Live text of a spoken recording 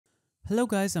Hello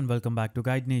guys and welcome back to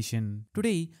Guide Nation.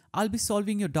 Today, I'll be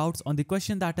solving your doubts on the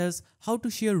question that is how to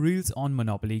share reels on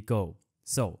Monopoly Go.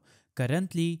 So,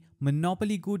 currently,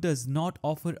 Monopoly Go does not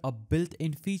offer a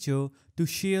built-in feature to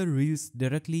share reels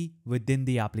directly within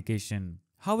the application.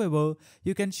 However,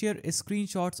 you can share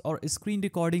screenshots or screen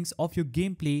recordings of your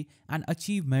gameplay and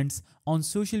achievements on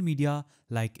social media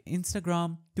like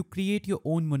Instagram to create your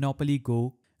own Monopoly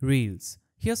Go reels.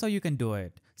 Here's how you can do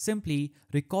it. Simply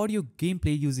record your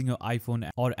gameplay using your iPhone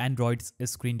or Android's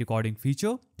screen recording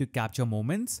feature to capture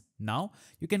moments. Now,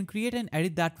 you can create and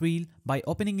edit that reel by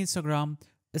opening Instagram,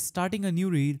 starting a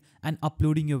new reel and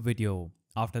uploading your video.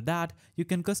 After that, you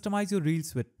can customize your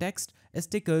reels with text,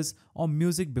 stickers or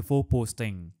music before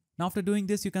posting. Now after doing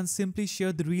this, you can simply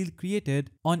share the reel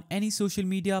created on any social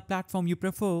media platform you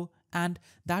prefer and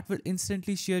that will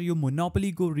instantly share your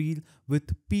Monopoly Go reel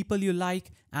with people you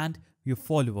like and your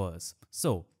followers.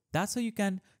 So that's how you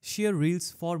can share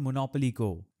reels for Monopoly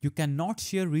Go. You cannot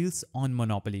share reels on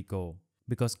Monopoly Go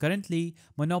because currently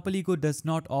Monopoly Go does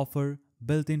not offer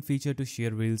built-in feature to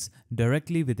share reels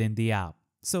directly within the app.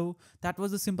 So that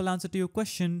was the simple answer to your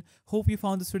question. Hope you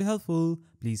found this video helpful.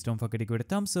 Please don't forget to give it a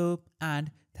thumbs up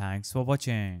and thanks for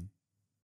watching.